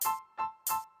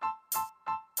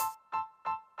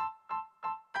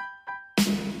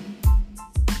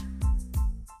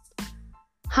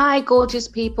Hi, gorgeous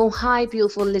people. Hi,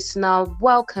 beautiful listener.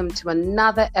 Welcome to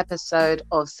another episode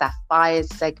of Sapphire's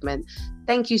segment.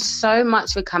 Thank you so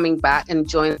much for coming back and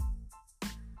joining.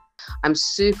 I'm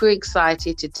super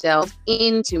excited to delve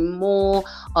into more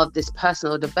of this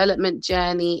personal development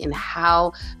journey and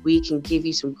how we can give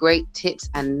you some great tips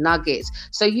and nuggets.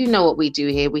 So you know what we do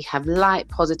here. We have light,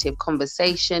 positive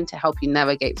conversation to help you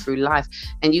navigate through life.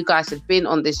 And you guys have been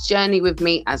on this journey with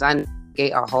me as I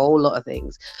navigate a whole lot of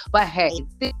things. But hey,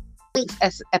 this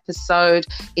week's episode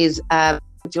is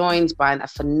joined by a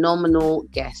phenomenal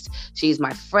guest. She's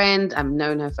my friend. I've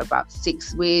known her for about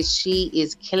 6 years. She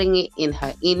is killing it in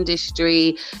her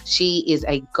industry. She is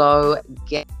a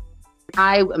go-getter.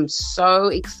 I am so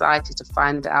excited to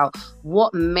find out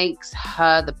what makes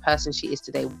her the person she is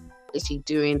today. What is she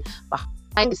doing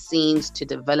behind the scenes to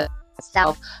develop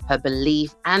herself, her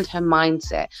belief, and her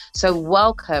mindset? So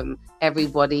welcome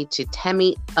everybody to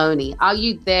Temi Oni. Are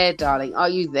you there, darling? Are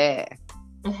you there?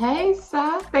 Hey,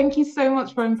 Saf. Thank you so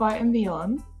much for inviting me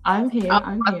on. I'm here.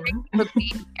 Thank you for being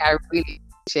here. I really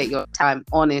appreciate your time.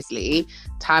 Honestly,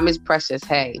 time is precious.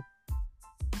 Hey.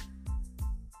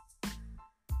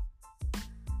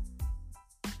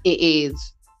 It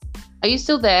is. Are you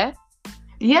still there?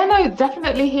 Yeah, no,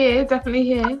 definitely here. Definitely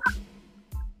here.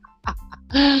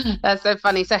 That's so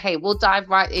funny. So, hey, we'll dive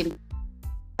right in.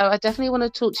 So I definitely want to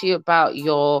talk to you about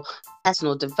your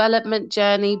personal development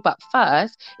journey. But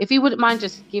first, if you wouldn't mind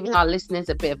just giving our listeners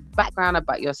a bit of background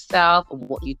about yourself and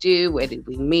what you do, where did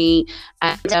we meet?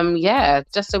 And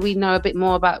just so we know a bit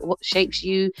more about what shapes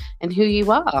you and who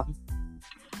you are.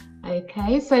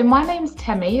 Okay, so my name's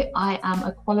Temi. I am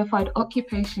a qualified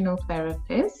occupational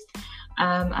therapist.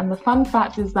 And the fun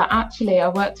fact is that actually I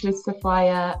worked with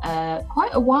Sapphire quite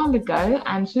a while ago,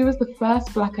 and she was the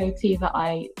first Black OT that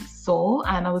I saw,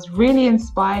 and I was really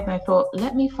inspired, and I thought,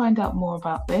 let me find out more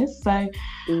about this. So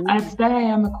today I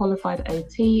am a qualified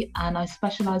OT, and I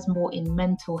specialize more in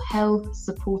mental health,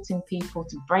 supporting people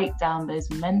to break down those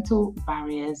mental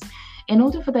barriers in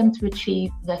order for them to achieve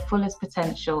their fullest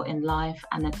potential in life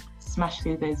and smash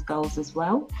through those goals as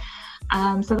well.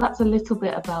 So that's a little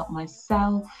bit about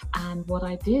myself and what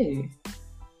I do.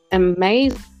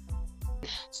 Amazing.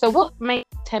 So what makes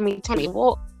Temi,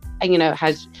 what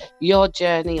has your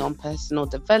journey on personal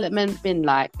development been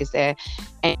like? Is there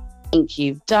anything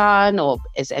you've done, or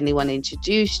has anyone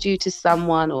introduced you to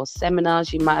someone, or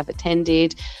seminars you might have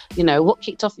attended? What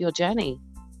kicked off your journey?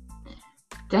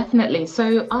 Definitely.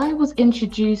 So I was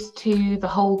introduced to the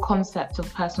whole concept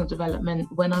of personal development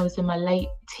when I was in my late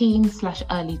teens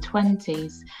 / early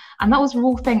 20s. And that was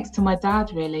all thanks to my dad,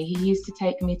 really. He used to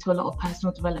take me to a lot of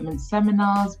personal development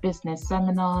seminars, business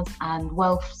seminars, and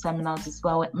wealth seminars as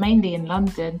well, mainly in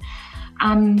London.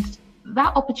 And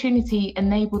that opportunity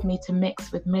enabled me to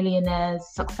mix with millionaires,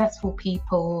 successful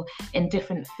people in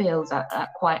different fields at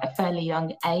quite a fairly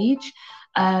young age.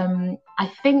 I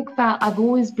think that I've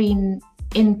always been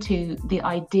into the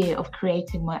idea of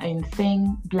creating my own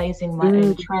thing, blazing my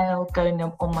own trail, going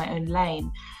on my own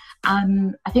lane.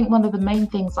 And I think one of the main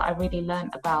things that I really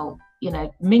learned about,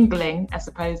 mingling, I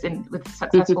suppose, with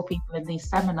successful people in these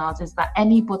seminars is that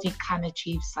anybody can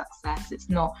achieve success. It's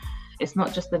not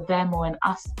just a them or an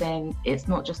us thing. It's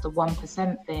not just a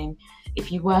 1% thing. If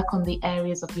you work on the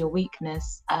areas of your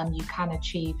weakness, you can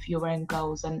achieve your own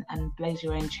goals and blaze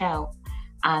your own trail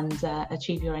and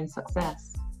achieve your own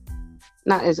success.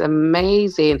 That is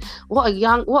amazing. What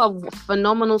a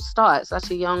phenomenal start at such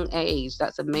a young age.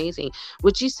 That's amazing.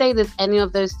 Would you say there's any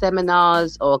of those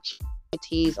seminars or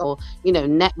communities or,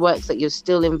 networks that you're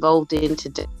still involved in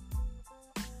today?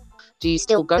 Do you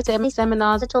still go to any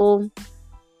seminars at all?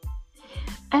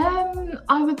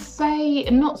 I would say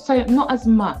not as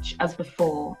much as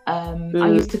before. I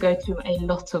used to go to a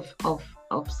lot of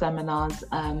seminars,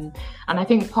 and I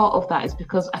think part of that is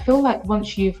because I feel like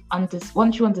once you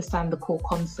understand the core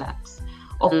concepts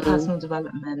of personal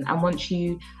development, and once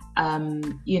you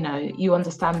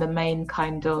understand the main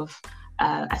kind of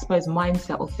I suppose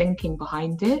mindset or thinking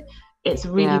behind it, it's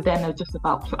really then just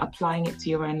about applying it to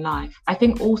your own life. I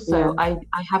think also I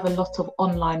have a lot of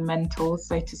online mentors,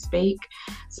 so to speak.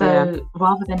 So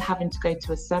rather than having to go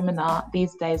to a seminar,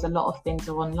 these days a lot of things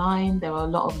are online. There are a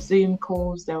lot of Zoom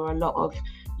calls, there are a lot of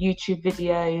YouTube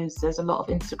videos, there's a lot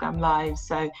of Instagram lives.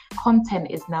 So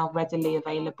content is now readily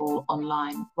available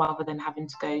online rather than having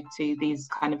to go to these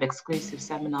kind of exclusive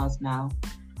seminars now.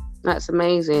 That's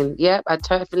amazing. Yep, I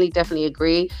definitely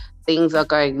agree. Things are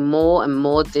going more and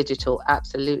more digital.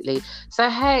 Absolutely. So,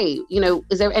 hey,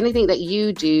 is there anything that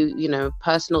you do,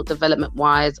 personal development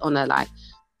wise on a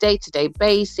day-to-day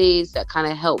basis that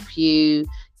kind of help you,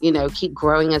 keep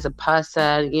growing as a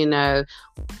person?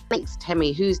 Makes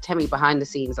Temi, who's Temi behind the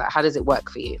scenes? Like, how does it work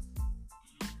for you?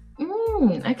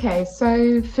 Okay,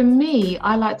 so for me,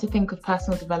 I like to think of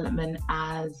personal development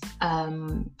as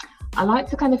I like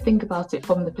to kind of think about it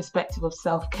from the perspective of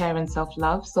self-care and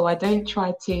self-love. So I don't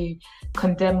try to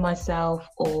condemn myself,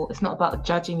 or it's not about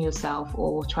judging yourself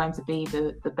or trying to be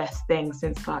the best thing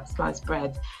since sliced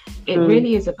bread. It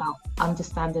really is about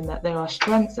understanding that there are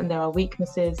strengths and there are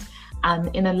weaknesses.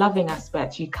 And in a loving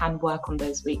aspect, you can work on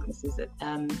those weaknesses,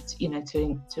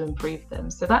 to improve them.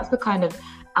 So that's the kind of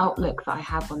outlook that I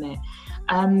have on it.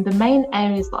 The main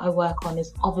areas that I work on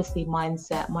is obviously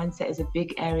mindset. Mindset is a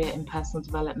big area in personal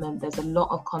development. There's a lot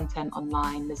of content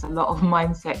online. There's a lot of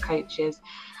mindset coaches.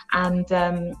 And,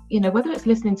 whether it's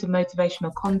listening to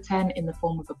motivational content in the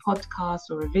form of a podcast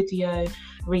or a video,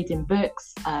 reading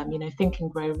books, Think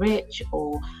and Grow Rich,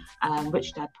 or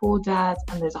Rich Dad, Poor Dad.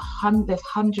 And there's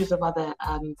hundreds of other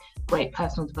great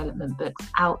personal development books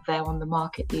out there on the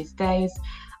market these days.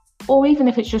 Or even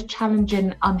if it's just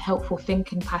challenging unhelpful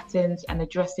thinking patterns and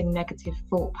addressing negative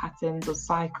thought patterns or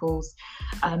cycles.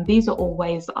 These are all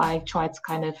ways that I try to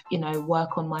kind of,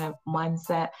 work on my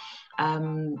mindset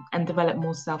and develop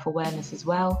more self-awareness as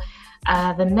well.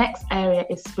 The next area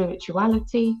is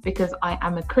spirituality, because I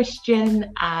am a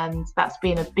Christian, and that's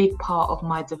been a big part of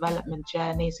my development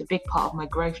journey. It's a big part of my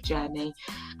growth journey.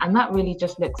 And that really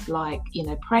just looks like,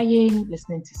 praying,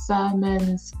 listening to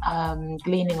sermons,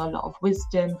 gleaning a lot of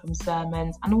wisdom from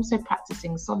sermons, and also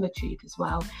practicing solitude as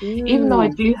well. Even though I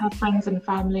do have friends and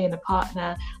family and a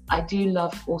partner, I do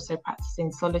love also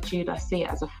practicing solitude. I see it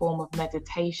as a form of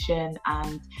meditation,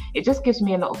 and it just gives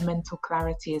me a lot of mental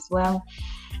clarity as well.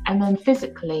 And then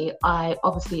physically, I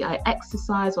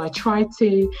exercise, or I try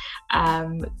to,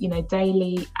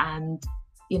 daily, and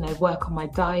work on my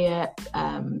diet,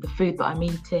 the food that I'm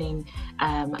eating,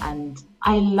 and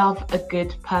I love a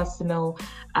good personal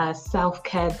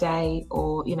self-care day,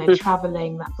 or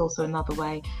traveling. That's also another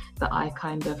way that I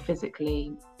kind of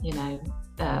physically,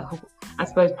 I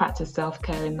suppose, practice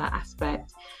self-care in that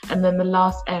aspect. And then the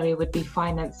last area would be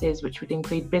finances, which would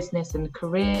include business and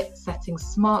career, setting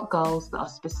smart goals that are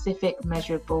specific,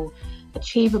 measurable,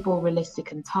 achievable,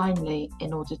 realistic, and timely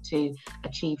in order to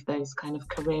achieve those kind of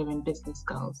career and business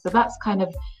goals. So that's kind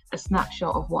of a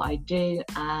snapshot of what I do,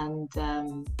 and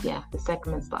the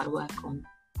segments that I work on.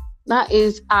 That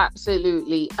is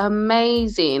absolutely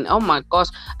amazing. Oh my gosh.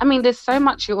 I mean, there's so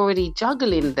much you're already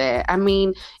juggling there. I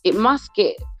mean, it must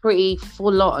get pretty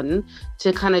full on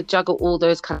to kind of juggle all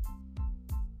those kind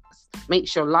of,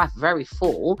 makes your life very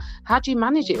full. How do you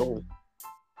manage it all?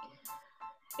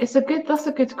 That's a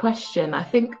good question. I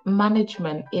think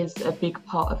management is a big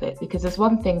part of it, because there's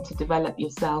one thing to develop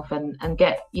yourself and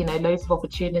get, loads of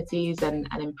opportunities and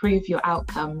improve your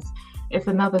outcomes. It's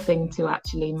another thing to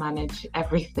actually manage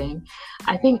everything.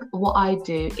 I think what I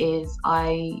do is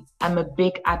I am a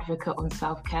big advocate on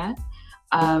self-care.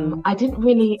 I didn't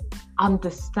really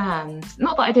understand,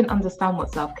 not that I didn't understand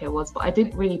what self-care was, but I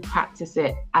didn't really practice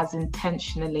it as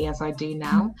intentionally as I do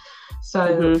now.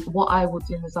 So what I will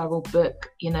do is I will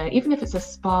book, even if it's a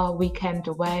spa weekend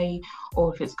away,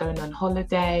 or if it's going on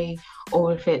holiday,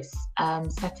 or if it's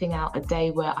setting out a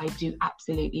day where I do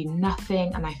absolutely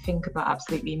nothing and I think about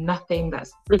absolutely nothing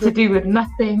that's to do with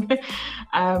nothing,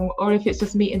 or if it's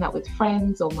just meeting up with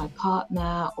friends or my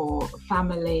partner or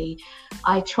family.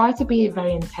 I try to be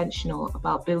very intentional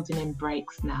about building in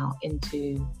breaks now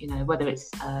into, whether it's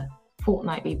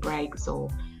fortnightly breaks or,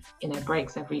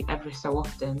 breaks every so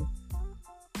often.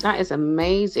 That is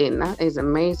amazing.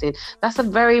 That's a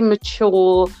very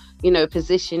mature,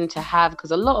 position to have,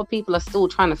 because a lot of people are still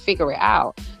trying to figure it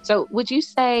out. So would you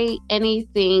say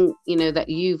anything, that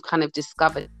you've kind of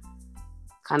discovered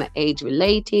kind of age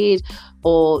related,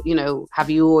 or, have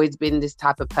you always been this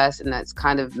type of person that's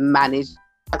kind of managed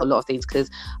a lot of things? Because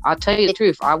I'll tell you the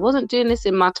truth, I wasn't doing this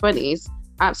in my 20s.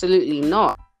 Absolutely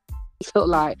not. I feel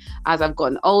like as I've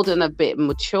gotten older and a bit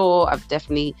mature, I've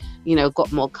definitely,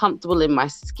 got more comfortable in my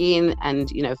skin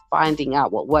and, finding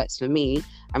out what works for me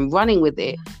and running with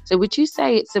it. So would you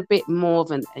say it's a bit more of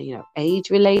an,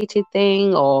 age related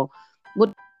thing, or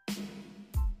would...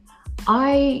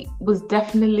 I was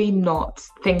definitely not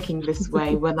thinking this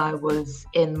way when I was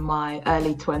in my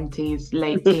early 20s,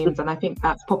 late teens, and I think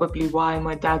that's probably why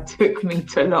my dad took me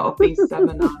to a lot of these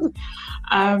seminars.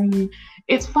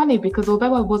 It's funny because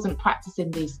although I wasn't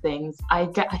practicing these things, I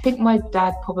think my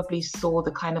dad probably saw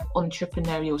the kind of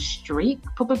entrepreneurial streak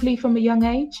probably from a young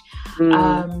age.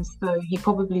 So he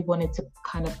probably wanted to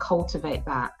kind of cultivate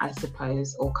that, I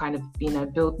suppose, or kind of,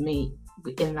 build me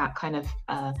in that kind of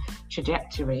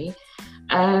trajectory.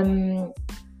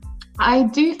 I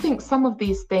do think some of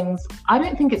these things, I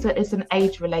don't think it's an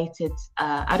age related,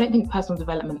 I don't think personal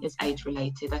development is age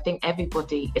related. I think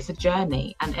everybody, it's a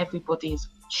journey, and everybody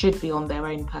should be on their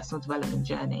own personal development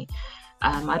journey.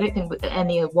 I don't think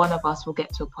any one of us will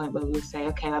get to a point where we'll say,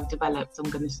 okay, I've developed, I'm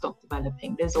going to stop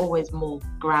developing. There's always more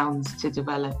grounds to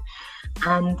develop.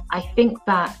 And I think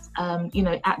that,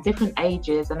 at different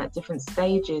ages and at different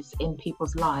stages in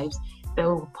people's lives, they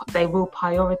will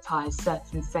prioritize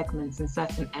certain segments and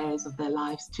certain areas of their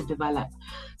lives to develop.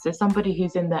 So somebody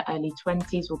who's in their early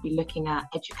 20s will be looking at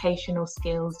educational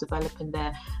skills, developing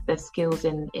their skills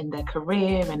in their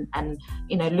career, and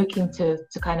looking to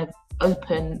kind of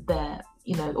open their,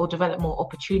 or develop more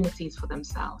opportunities for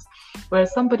themselves.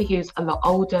 Whereas somebody who's a lot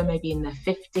older, maybe in their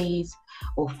 50s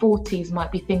or 40s,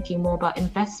 might be thinking more about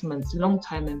investments,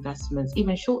 long-term investments,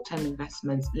 even short-term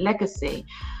investments, legacy,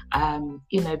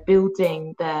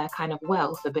 building their kind of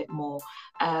wealth a bit more.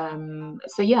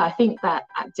 So yeah, I think that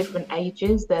at different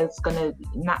ages, there's going to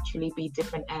naturally be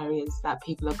different areas that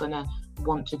people are going to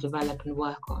want to develop and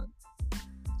work on.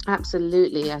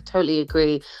 Absolutely. I totally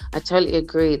agree.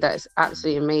 That's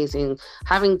absolutely amazing.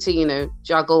 Having to,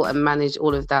 juggle and manage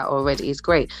all of that already is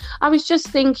great. I was just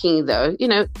thinking though,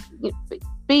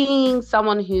 being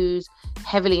someone who's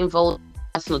heavily involved in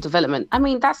personal development, I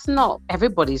mean,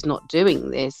 everybody's not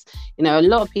doing this. A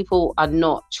lot of people are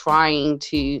not trying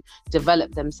to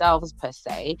develop themselves per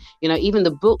se. Even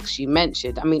the books you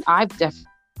mentioned, I mean, I've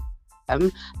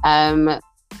definitely,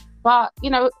 but,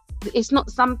 it's not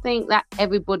something that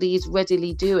everybody is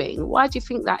readily doing. Why do you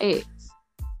think that is?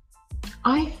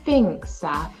 I think,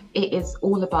 Saf, it is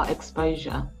all about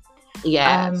exposure.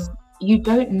 Yes. You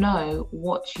don't know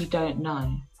what you don't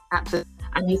know. Absolutely.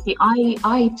 And you see,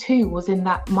 I too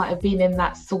might have been in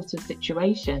that sort of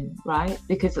situation, right?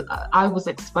 Because I was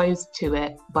exposed to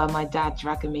it by my dad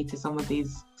dragging me to some of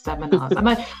these seminars.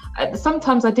 And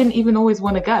sometimes I didn't even always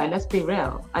want to go, let's be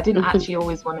real. I didn't actually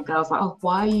always want to go. I was like, oh,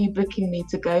 why are you booking me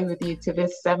to go with you to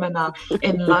this seminar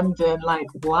in London? Like,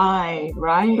 why,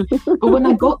 right? But when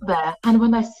I got there and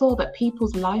when I saw that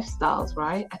people's lifestyles,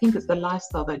 right? I think it's the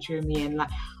lifestyle that drew me in. Like,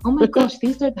 oh my gosh,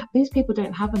 these people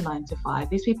don't have a 9-to-5.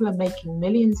 These people are making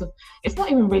millions of, it's not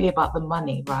even really about the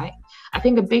money, right? I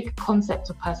think a big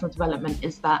concept of personal development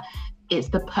is that it's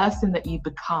the person that you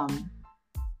become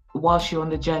whilst you're on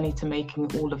the journey to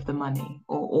making all of the money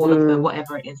or all of the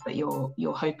whatever it is that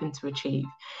you're hoping to achieve.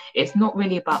 It's not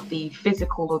really about the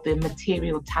physical or the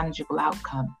material tangible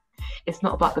outcome. It's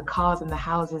not about the cars and the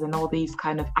houses and all these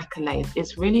kind of accolades.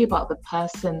 It's really about the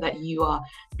person that you are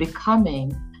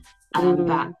becoming, and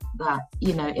that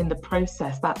in the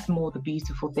process, that's more the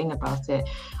beautiful thing about it.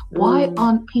 Why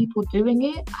aren't people doing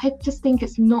it? I just think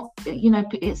it's not,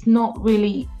 it's not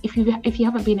really, if you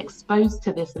haven't been exposed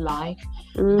to this life,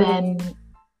 then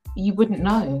you wouldn't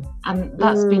know. And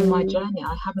that's been my journey.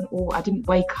 I didn't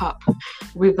wake up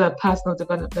with a personal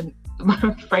development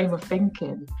frame of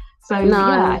thinking. So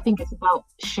yeah, I think it's about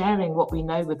sharing what we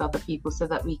know with other people so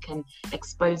that we can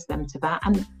expose them to that.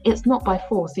 And it's not by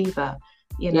force either.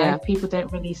 If people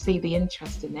don't really see the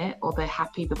interest in it, or they're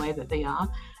happy the way that they are,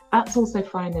 that's also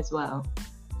fine as well.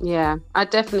 Yeah, I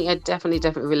definitely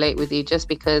relate with you, just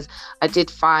because I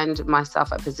did find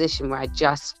myself at a position where I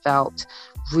just felt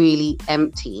really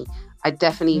empty. I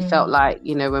definitely felt like,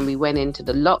 when we went into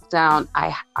the lockdown,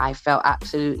 I felt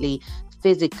absolutely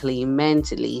physically,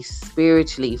 mentally,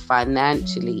 spiritually,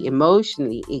 financially,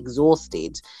 emotionally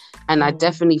exhausted. And I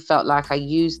definitely felt like I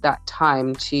used that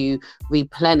time to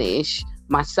replenish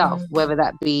myself, whether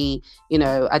that be,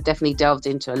 I definitely delved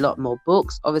into a lot more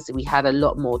books. Obviously, we had a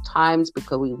lot more times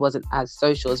because we wasn't as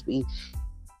social as we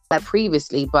had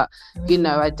previously, but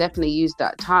I definitely used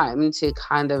that time to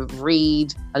kind of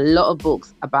read a lot of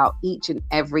books about each and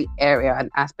every area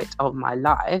and aspect of my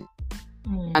life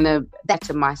and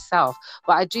better myself.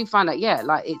 But I do find that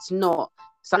it's not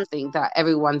something that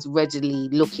everyone's readily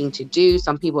looking to do.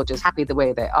 Some people are just happy the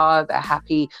way they are. They're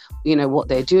happy, what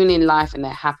they're doing in life, and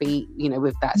they're happy,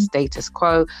 with that status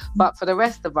quo. But for the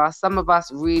rest of us, some of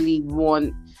us really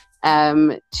want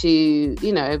to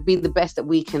be the best that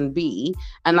we can be.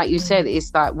 And like you said,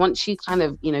 it's like once you kind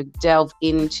of delve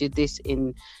into this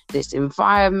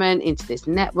environment, into this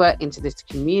network, into this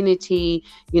community,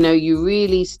 you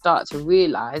really start to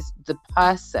realize the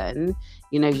person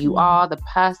you are, the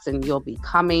person you're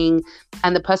becoming,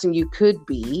 and the person you could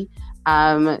be,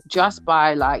 just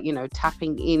by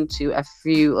tapping into a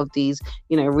few of these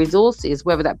resources,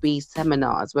 whether that be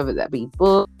seminars, whether that be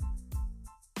books,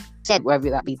 whether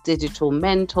that be digital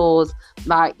mentors.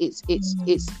 Like it's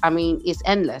I mean, it's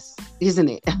endless, isn't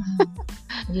it?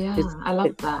 Yeah, I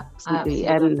love that.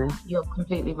 Endless. You're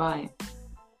completely right.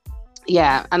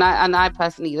 Yeah, and I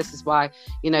personally, this is why,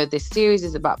 this series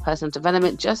is about personal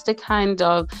development, just to kind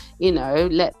of,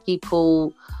 let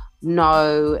people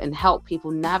know and help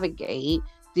people navigate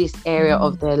this area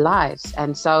of their lives.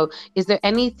 And so, is there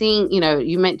anything,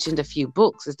 you mentioned a few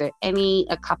books, is there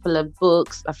a couple of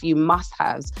books, a few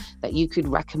must-haves that you could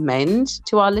recommend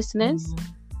to our listeners?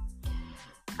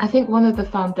 I think one of the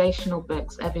foundational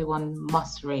books everyone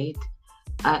must read,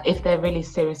 if they're really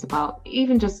serious about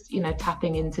even just,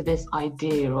 tapping into this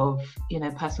idea of,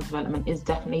 personal development, is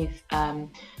definitely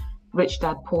Rich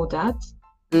Dad, Poor Dad.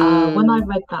 When I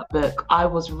read that book, I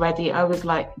was ready. I was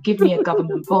like, give me a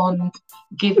government bond,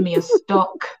 give me a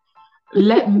stock,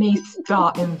 let me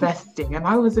start investing. And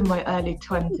I was in my early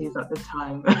 20s at the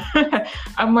time.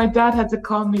 And my dad had to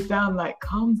calm me down, like,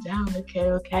 calm down,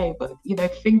 okay. But,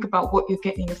 think about what you're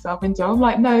getting yourself into. I'm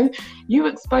like, no, you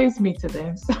exposed me to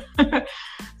this.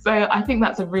 So I think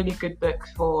that's a really good book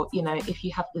for, if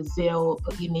you have the zeal,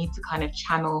 but you need to kind of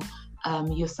channel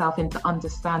yourself into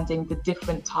understanding the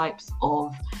different types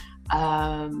of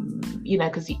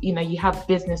because you have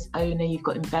business owner, you've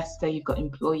got investor, you've got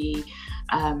employee.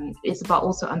 It's about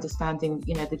also understanding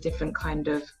the different kind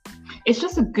of, it's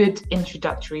just a good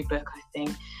introductory book, I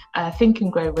think. Think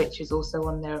and Grow Rich is also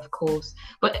on there, of course,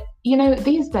 but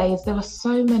these days there are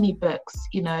so many books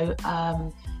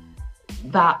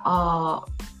that are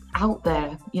out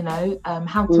there.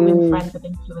 How to Win Friends and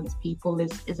Influence People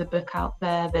is a book out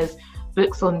there. There's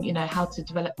books on how to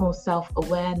develop more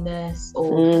self-awareness,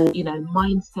 or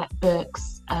mindset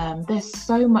books. There's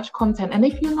so much content, and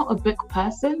if you're not a book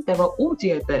person, there are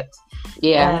audio books,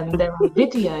 there are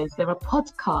videos, there are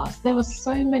podcasts, there are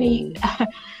so many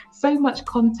so much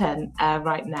content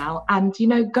right now. And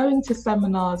going to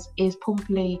seminars is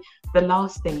probably the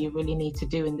last thing you really need to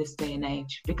do in this day and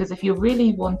age, because if you're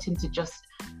really wanting to just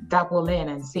dabble in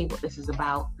and see what this is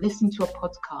about, listen to a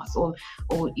podcast, or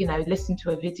listen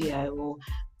to a video, or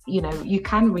you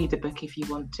can read a book if you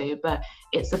want to, but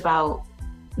it's about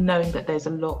knowing that there's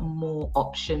a lot more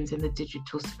options in the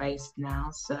digital space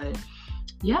now. So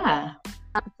yeah,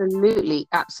 absolutely.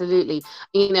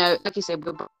 Like you said,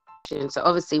 so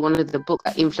obviously one of the books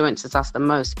that influences us the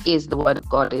most is the Word of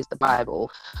God, is the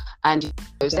Bible. And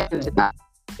there's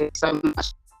so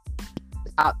much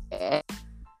out there to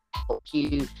help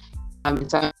you.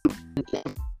 So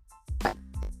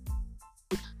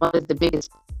one of the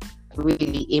biggest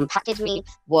really impacted me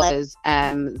was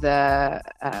the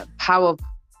Power of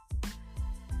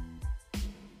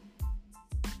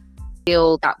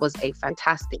Feel. That was a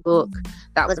fantastic book.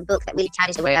 That was a book that really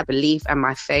challenged the way I believe and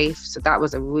my faith. So that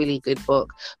was a really good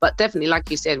book. But definitely, like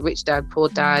you said, Rich Dad, Poor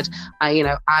Dad.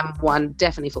 I'm one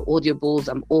definitely for audibles.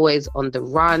 I'm always on the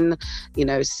run.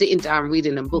 Sitting down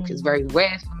reading a book is very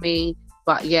rare for me.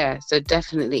 But yeah, so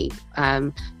definitely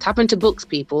tap into books,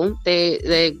 people.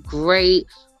 They're great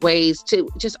ways to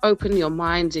just open your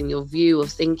mind and your view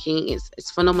of thinking.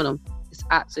 It's phenomenal. It's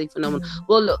absolutely phenomenal.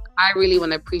 Well, look, I really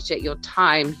want to appreciate your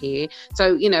time here.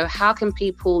 So, how can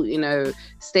people,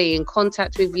 stay in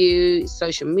contact with you?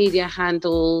 Social media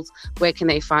handles, where can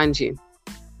they find you?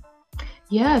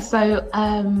 Yeah, so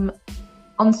on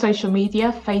social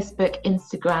media, Facebook,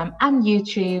 Instagram, and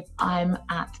YouTube, I'm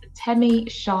at Temi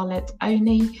Charlotte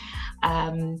Oni.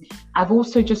 I've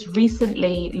also just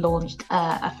recently launched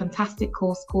a fantastic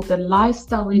course called the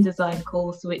Lifestyle Redesign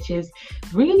course, which is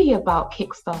really about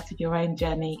kickstarting your own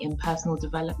journey in personal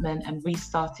development and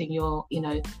restarting your,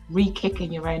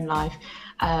 re-kicking your own life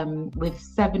with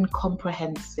 7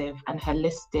 comprehensive and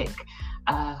holistic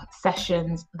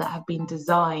sessions that have been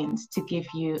designed to give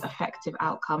you effective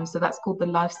outcomes. So that's called the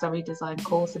Lifestyle Redesign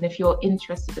course. And if you're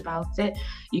interested about it,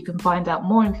 you can find out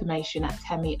more information at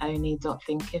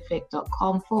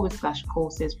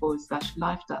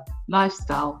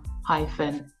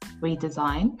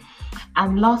temioni.thinkific.com/courses/lifestyle-redesign.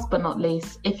 And last but not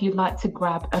least, if you'd like to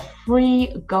grab a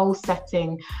free goal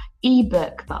setting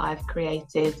ebook that I've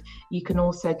created, you can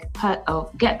also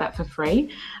get that for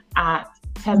free at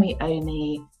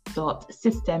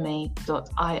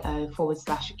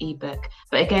temioni.systemi.io/ebook.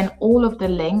 But again, all of the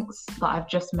links that I've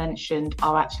just mentioned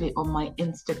are actually on my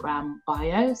Instagram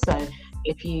bio. So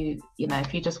if you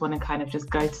just want to kind of just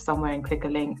go to somewhere and click a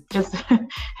link, just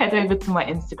head over to my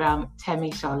Instagram, Temi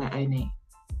Charlotte Oni.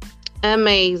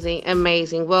 Amazing,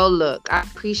 amazing. Well, look, I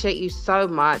appreciate you so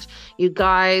much. You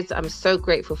guys, I'm so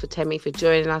grateful for Temi for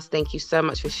joining us. Thank you so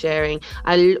much for sharing.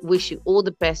 Wish you all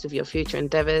the best with your future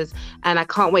endeavors, and I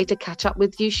can't wait to catch up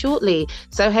with you shortly.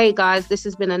 So, hey, guys, this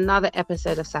has been another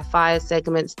episode of Sapphire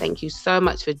Segments. Thank you so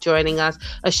much for joining us.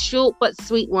 A short but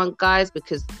sweet one, guys,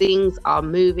 because things are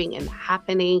moving and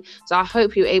happening. So, I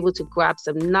hope you're able to grab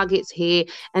some nuggets here.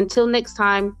 Until next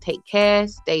time, take care,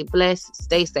 stay blessed,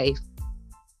 stay safe.